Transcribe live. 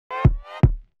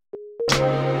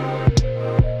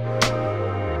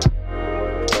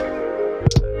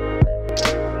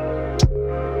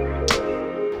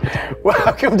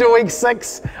Welcome to week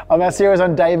 6 of our series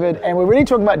on David, and we're really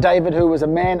talking about David, who was a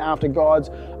man after God's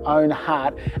own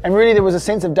heart. And really, there was a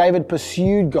sense of David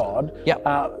pursued God. Yep.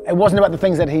 It wasn't about the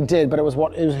things that he did, but it was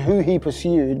who he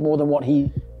pursued more than what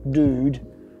he doed.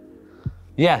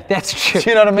 Yeah, that's true. Do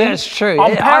you know what I mean? That's true.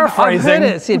 I'm paraphrasing. I've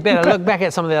heard it said better. Look back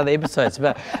at some of the other episodes,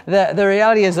 but the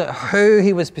reality is that who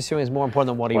he was pursuing is more important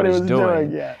than what he was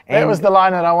doing. Yeah, that was the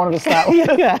line that I wanted to start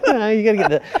with. Yeah, you got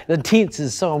to get the tense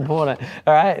is so important.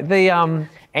 All right, the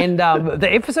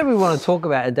episode we want to talk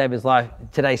about in David's life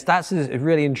today starts as a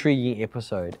really intriguing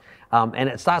episode, and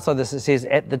it starts like this. It says,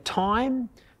 at the time,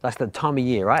 that's the time of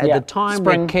year, right? Yeah. At the time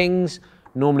Spring. when kings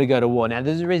normally go to war. Now,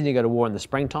 there's a reason you go to war in the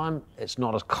springtime. It's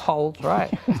not as cold,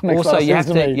 right? Also, you have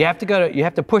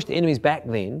to push the enemies back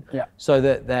then, so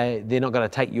that they're not going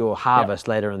to take your harvest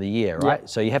later in the year, right? Yeah.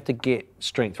 So you have to get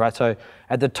strength, right? So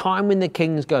at the time when the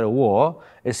kings go to war,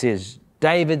 it says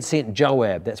David sent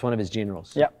Joab. That's one of his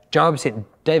generals. Yeah.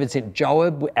 David sent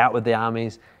Joab out with the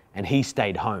armies, and he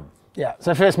stayed home. Yeah.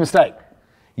 So first mistake.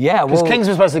 Yeah, Because kings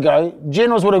were supposed to go,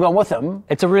 generals would have gone with them.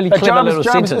 It's a really clever little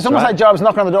sentence, it's almost right? like Job's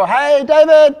knocking on the door. Hey,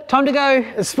 David, Time to go.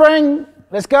 it's spring.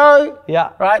 Let's go.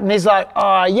 Yeah. Right, and he's like,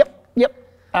 yep.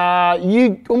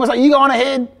 You almost like, you go on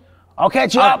ahead. I'll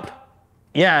catch you up.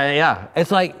 Yeah.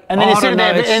 It's like, And then he said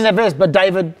in the verse, but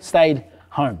David stayed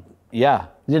home. Yeah.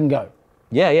 He didn't go.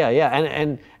 Yeah.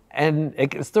 And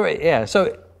it's story. Yeah.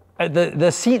 So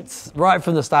the sense right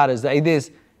from the start is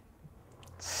that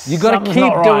you got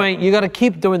to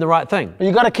keep doing the right thing.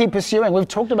 You got to keep pursuing. We've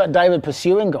talked about David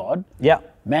pursuing God. Yeah.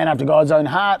 Man after God's own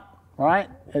heart, right?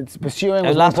 It's pursuing.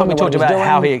 And last time we talked about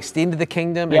how he extended the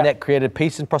kingdom and that created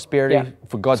peace and prosperity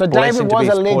for God's blessing to be poured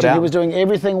out. So David was a legend. He was doing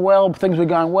everything well. Things were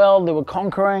going well. They were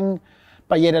conquering.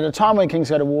 But yet at a time when kings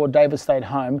go to war, David stayed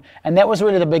home. And that was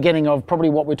really the beginning of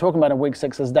probably what we're talking about in week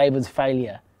 6 is David's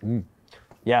failure. Mm.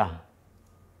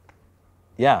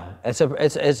 Yeah, it's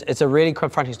a really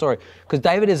confronting story because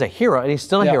David is a hero and he's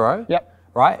still a hero,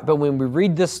 right? But when we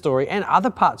read this story and other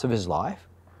parts of his life,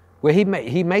 where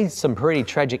he made some pretty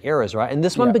tragic errors, right? And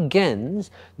this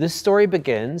story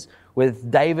begins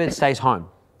with David stays home.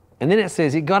 And then it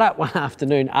says he got up one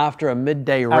afternoon after a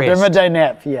midday rest. After a midday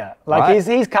nap, yeah. Like right?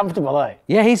 he's comfortable, eh?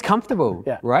 Yeah, he's comfortable,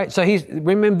 right? So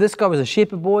remember this guy was a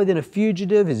shepherd boy, then a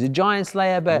fugitive, he's a giant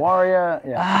slayer, but... Warrior,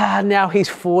 now he's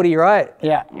 40, right?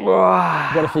 Yeah.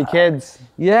 Got a few kids.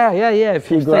 Yeah. A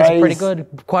few things are pretty good,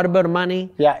 quite a bit of money.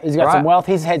 Yeah, he's got some wealth,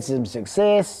 he's had some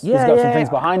success, he's got some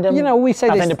things behind him. You know, we say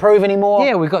nothing to prove anymore.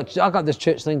 Yeah, I got this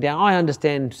church thing down. I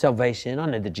understand salvation, I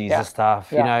know the Jesus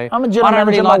stuff, you know. I'm a I don't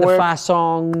really like the fast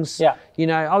songs. Yeah. You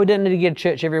know, we didn't need to get to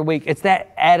church every week. It's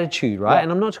that attitude, right? Yeah.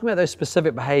 And I'm not talking about those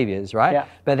specific behaviors, right? Yeah.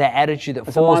 But that attitude that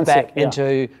falls back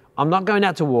into, I'm not going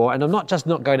out to war, and I'm not just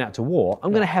not going out to war,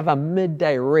 I'm going to have a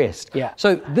midday rest. Yeah.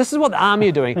 So this is what the army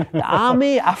are doing. The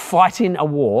army are fighting a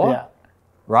war,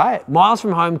 right? Miles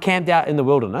from home, camped out in the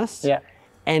wilderness. Yeah.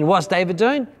 And what's David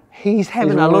doing? He's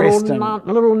having a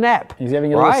little nap. He's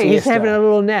having a little siesta. He's having a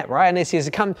little nap, right? And he says,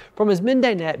 come from his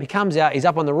midday nap, he comes out, he's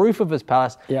up on the roof of his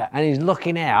palace, and he's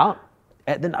looking out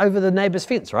over the neighbor's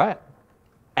fence, right?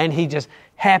 And he just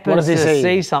happens to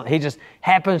see something. He just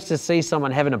happens to see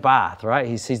someone having a bath, right?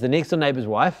 He sees the next door neighbor's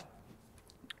wife.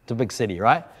 It's a big city,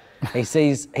 right? He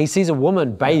sees a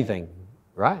woman bathing,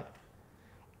 right?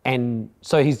 And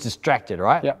so he's distracted,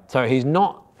 right? Yep. So he's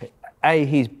not,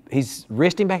 he's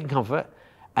resting back in comfort,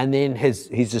 and then he's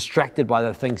distracted by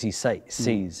the things he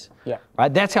sees. Yeah.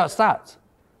 Right? That's how it starts.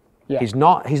 Yeah. He's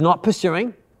not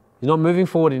pursuing. He's not moving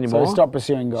forward anymore. So stop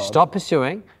pursuing God. Stop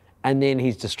pursuing, and then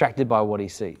he's distracted by what he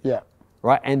sees. Yeah.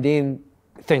 Right? And then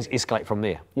things escalate from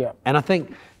there. Yeah. And I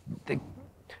think,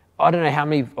 I don't know how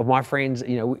many of my friends,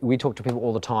 you know, we talk to people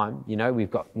all the time, you know,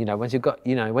 we've got, you know, once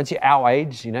you're our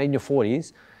age, you know, in your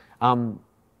 40s,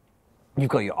 you've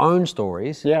got your own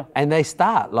stories. Yeah. And they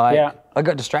start like, I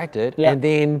got distracted, and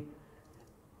then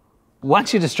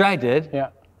once you're distracted,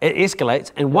 it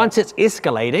escalates, and once it's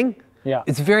escalating,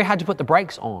 it's very hard to put the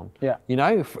brakes on. Yeah. You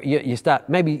know, you start,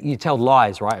 maybe you tell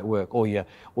lies, right, at work, or you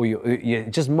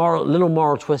just little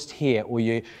moral twist here, or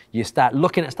you start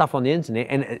looking at stuff on the internet,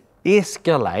 and it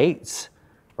escalates,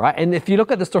 right? And if you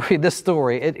look at this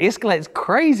story, it escalates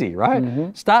crazy, right?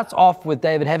 Mm-hmm. Starts off with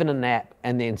David having a nap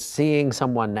and then seeing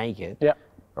someone naked. Yeah.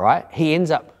 Right? He ends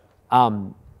up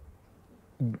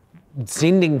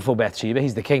sending for Bathsheba.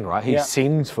 He's the king, right? He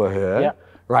sends for her. Yeah.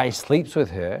 Right, he sleeps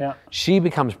with her. Yeah. She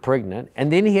becomes pregnant,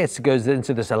 and then he has to go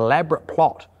into this elaborate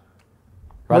plot.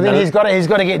 Right? Well, then he's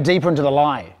got to get deeper into the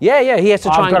lie. Yeah, he has to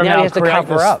try and now he has to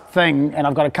cover up thing, and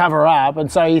I've got to cover up, and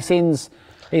so he sends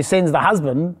the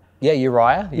husband,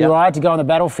 Uriah, to go on the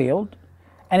battlefield,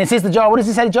 And he says to Job, what does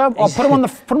he say to Job? Oh, put him on the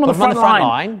front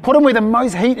line. Put him where the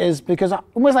most heat is, because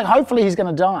almost like hopefully he's going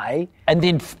to die. And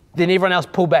then everyone else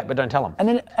pull back, but don't tell him. And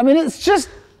then, I mean, it's just,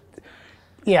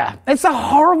 yeah, it's a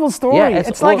horrible story. Yeah,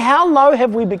 it's like, how low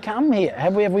have we become here?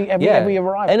 Have we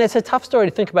arrived? And it's a tough story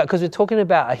to think about, because we're talking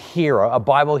about a hero, a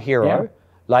Bible hero,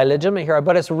 like a legitimate hero,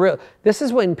 but it's real. This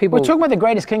is when people... We're talking about the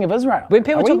greatest king of Israel. When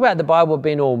people talk about the Bible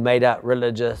being all made up,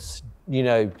 religious, you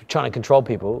know, trying to control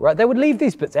people, right? They would leave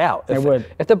these bits out. They would.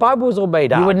 If the Bible was all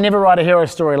made up... You would never write a hero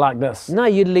story like this. No,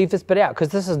 you'd leave this bit out, because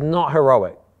this is not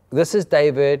heroic. This is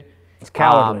David. It's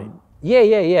cowardly.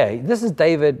 This is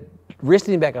David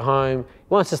resting back at home,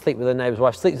 wants to sleep with the neighbor's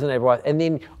wife, sleeps with the neighbor's wife, and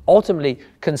then ultimately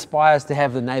conspires to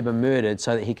have the neighbor murdered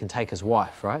so that he can take his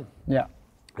wife, right? Yeah.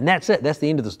 And that's it. That's the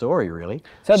end of the story, really.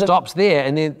 So stops there,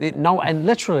 and then and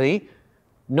literally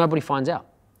nobody finds out.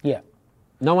 Yeah.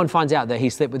 No one finds out that he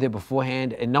slept with her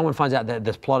beforehand, and no one finds out that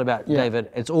this plot about David.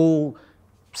 It's all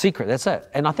secret. That's it.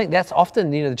 And I think that's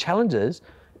often, you know, the challenge is,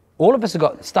 all of us have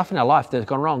got stuff in our life that's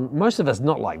gone wrong. Most of us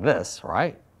not like this,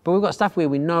 right? But we've got stuff where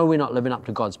we know we're not living up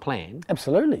to God's plan.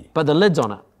 Absolutely. But the lid's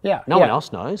on it. Yeah. No one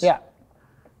else knows. Yeah.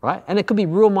 Right? And it could be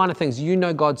real minor things. You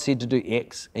know God said to do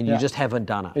X, and you just haven't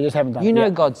done it. You just haven't done it. You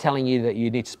know God's telling you that you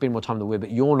need to spend more time in the Word,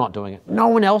 but you're not doing it. No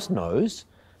one else knows,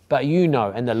 but you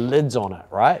know, and the lid's on it,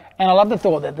 right? And I love the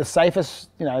thought that the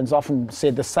safest, you know, it's often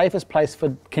said, the safest place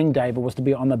for King David was to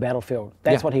be on the battlefield.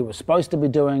 That's what he was supposed to be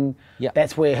doing. Yeah.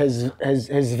 That's where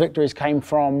his victories came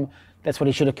from. That's what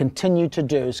he should have continued to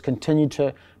do, is continue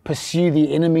to pursue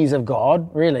the enemies of God,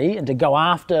 really, and to go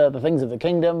after the things of the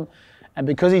kingdom. And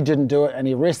because he didn't do it, and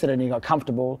he rested and he got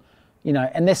comfortable, you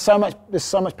know, and there's so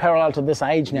much parallel to this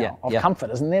age now of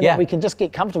comfort, isn't there? That we can just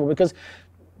get comfortable, because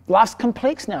life's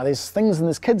complex now. There's things and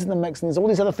there's kids in the mix, and there's all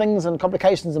these other things and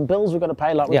complications and bills we've got to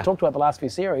pay, like we've talked about the last few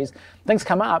series. Things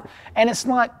come up, and it's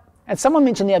like, and someone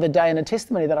mentioned the other day in a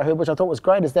testimony that I heard, which I thought was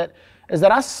great, is that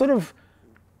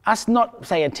us not,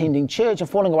 say, attending church or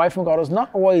falling away from God is not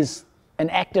always an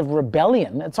act of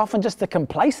rebellion. It's often just a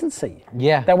complacency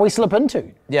that we slip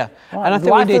into. Yeah, right? And I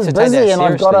think we need to take that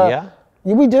seriously,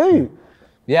 we do.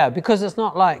 Yeah, because it's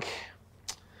not like,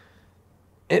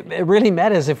 it really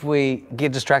matters if we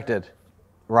get distracted,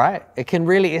 right? It can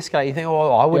really escalate. You think,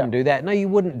 oh, I wouldn't do that. No, you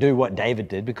wouldn't do what David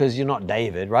did, because you're not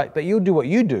David, right? But you'll do what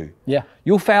you do. Yeah.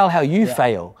 You'll fail how you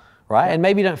fail. Right? Yeah. And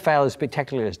maybe you don't fail as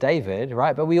spectacularly as David,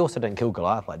 right? But we also don't kill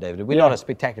Goliath like David. We're not a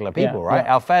spectacular people, right?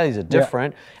 Our failures are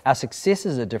different. Our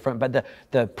successes are different. But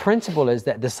the principle is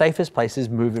that the safest place is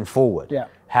moving forward. Yeah.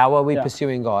 How are we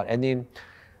pursuing God? And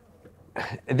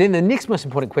then the next most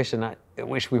important question,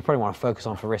 which we probably want to focus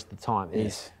on for the rest of the time,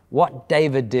 is what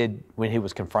David did when he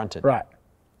was confronted. Right.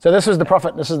 So this is the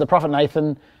prophet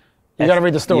Nathan. You've got to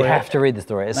read the story. You have to read the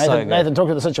story. It's so good. Nathan talked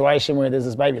to the situation where there's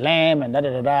this baby lamb and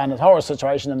and this horror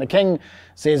situation, and the king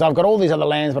says, I've got all these other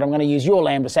lambs, but I'm going to use your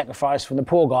lamb to sacrifice from the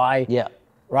poor guy. Yeah.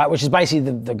 Right, which is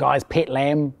basically the guy's pet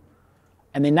lamb.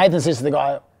 And then Nathan says to the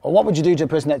guy, well, what would you do to a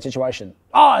person in that situation?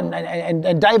 Oh,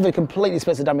 and David completely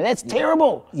splits the dummy. That's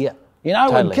terrible. Yeah. You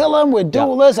know, we'd kill him, we'd do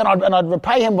all this, and I'd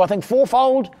repay him, I think,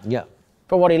 fourfold. Yeah.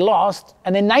 For what he lost.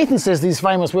 And then Nathan says these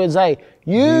famous words,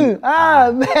 you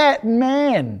are that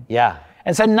man. Yeah.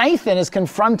 And so Nathan is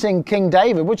confronting King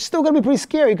David, which is still going to be pretty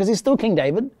scary because he's still King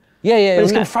David. Yeah. But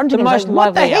he's confronting him.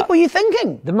 What the heck were you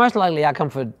thinking? The most likely outcome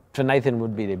for Nathan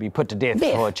would be to be put to death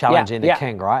for challenging the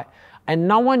king, right? And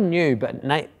no one knew, but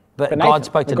God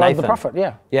spoke to Nathan. The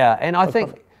prophet, Yeah, and I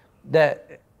think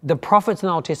that the prophets in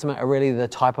the Old Testament are really the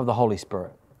type of the Holy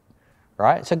Spirit.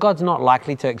 Right? So God's not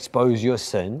likely to expose your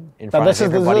sin in front of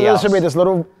everybody else. There should be this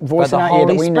little voice in our ear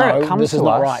that we know this is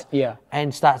not right. Yeah.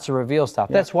 And starts to reveal stuff.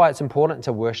 Yeah. That's why it's important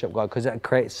to worship God, because it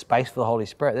creates space for the Holy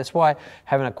Spirit. That's why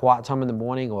having a quiet time in the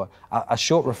morning or a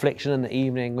short reflection in the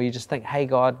evening where you just think, hey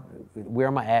God, where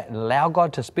am I at? And allow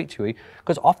God to speak to you.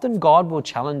 Because often God will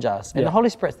challenge us. And the Holy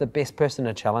Spirit's the best person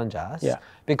to challenge us. Yeah.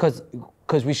 Because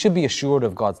we should be assured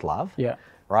of God's love. Yeah.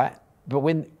 Right? But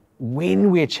when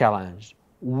we're challenged,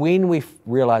 when we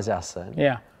realize our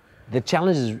sin, the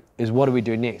challenge is what do we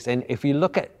do next? And if you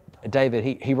look at David,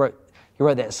 he wrote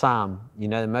that psalm, you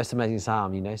know, the most amazing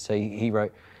psalm, you know. So he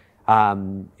wrote,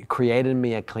 create in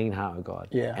me a clean heart, O God,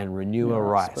 and renew a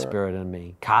right spirit in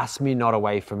me. Cast me not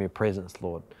away from your presence,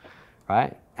 Lord.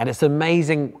 Right? And it's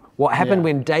amazing what happened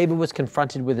when David was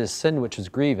confronted with his sin, which was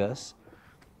grievous.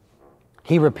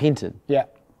 He repented. Yeah.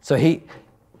 So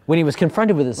when he was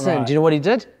confronted with his sin, do you know what he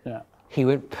did? Yeah. He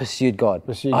pursued God.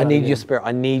 I need your spirit.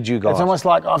 I need you, God. It's almost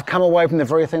like I've come away from the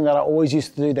very thing that I always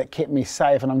used to do that kept me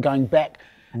safe, and I'm going back.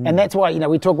 And that's why, you know,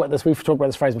 we've talked about this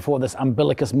phrase before, this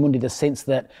umbilicus mundi, the sense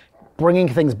that bringing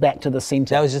things back to the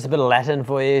centre. That was just a bit of Latin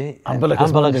for you.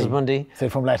 Umbilicus mundi. So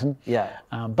from Latin. Yeah.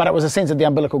 But it was a sense of the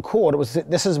umbilical cord. It was,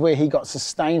 this is where he got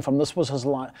sustained from. This was his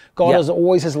life. God is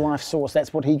always his life source.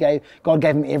 That's what he gave. God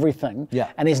gave him everything.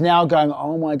 Yeah. And he's now going,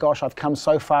 oh my gosh, I've come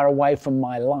so far away from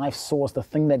my life source, the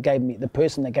thing that gave me, the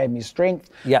person that gave me strength,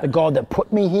 the God that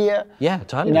put me here. Yeah,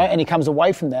 totally. You know, and he comes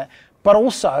away from that. But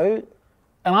also,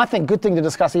 and I think good thing to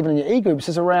discuss even in your e-groups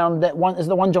is around that one, is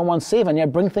the 1 John 1:7, you know,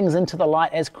 bring things into the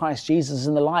light as Christ Jesus is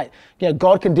in the light. You know,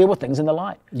 God can deal with things in the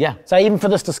light. Yeah. So even for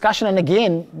this discussion, and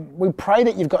again, we pray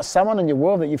that you've got someone in your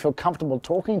world that you feel comfortable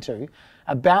talking to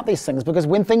about these things, because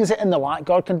when things are in the light,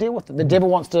 God can deal with it. The devil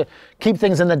wants to keep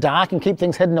things in the dark and keep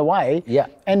things hidden away. Yeah.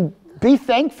 And be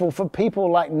thankful for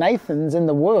people like Nathans in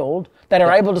the world that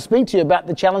are able to speak to you about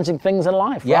the challenging things in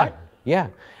life, right? Yeah.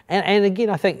 And again,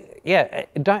 I think,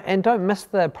 don't miss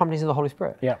the promptings of the Holy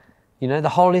Spirit. Yeah. You know, the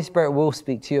Holy Spirit will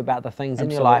speak to you about the things in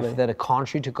your life that are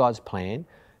contrary to God's plan,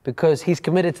 because he's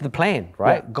committed to the plan,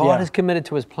 right? Yeah. God is committed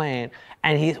to his plan,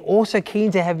 and he's also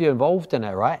keen to have you involved in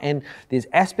it, right? And there's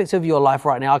aspects of your life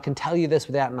right now, I can tell you this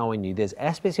without knowing you, there's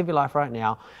aspects of your life right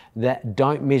now that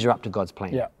don't measure up to God's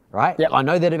plan, right? Yeah. I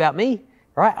know that about me,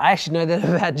 right? I actually know that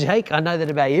about Jake. I know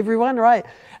that about everyone, right?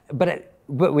 But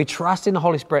we trust in the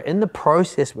Holy Spirit in the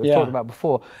process we've talked about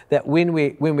before, that when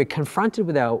we're confronted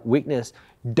with our weakness,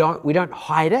 we don't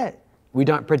hide it. We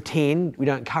don't pretend, we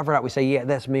don't cover it up. We say, yeah,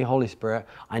 that's me, Holy Spirit.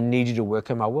 I need you to work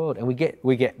in my world. And we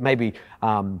get maybe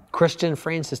Christian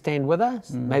friends to stand with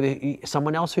us, maybe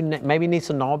someone else who maybe needs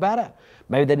to know about it.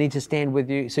 Maybe they need to stand with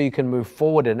you so you can move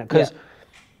forward in it. Because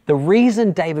the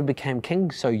reason David became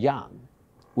king so young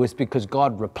was because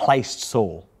God replaced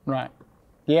Saul. Right.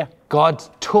 Yeah. God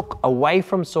took away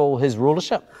from Saul his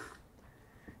rulership.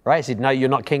 Right? He said, no, you're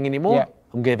not king anymore. Yeah.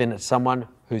 I'm giving it to someone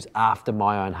who's after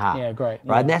my own heart. Yeah, great.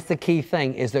 Right? And that's the key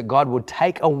thing, is that God will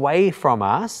take away from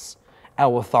us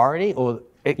our authority, or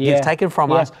it gets taken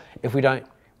from us if we don't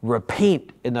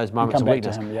repent in those moments of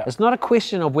weakness. It's not a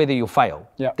question of whether you'll fail.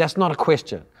 That's not a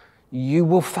question. You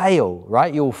will fail,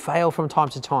 right? You will fail from time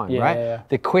to time, right?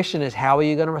 The question is, how are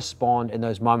you going to respond in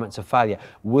those moments of failure?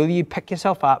 Will you pick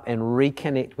yourself up and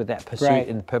reconnect with that pursuit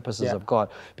and the purposes of God?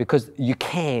 Because you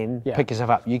can pick yourself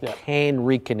up, you can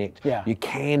reconnect, you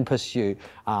can pursue,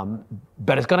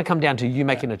 but it's going to come down to you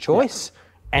making a choice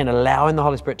and allowing the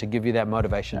Holy Spirit to give you that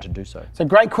motivation to do so. So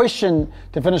great question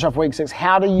to finish off week 6.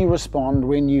 How do you respond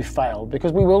when you fail?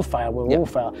 Because we will fail, we'll all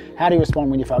fail. How do you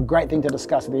respond when you fail? Great thing to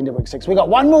discuss at the end of week 6. We've got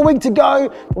one more week to go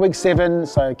for week 7,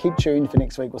 so keep tuned for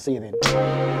next week. We'll see you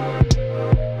then.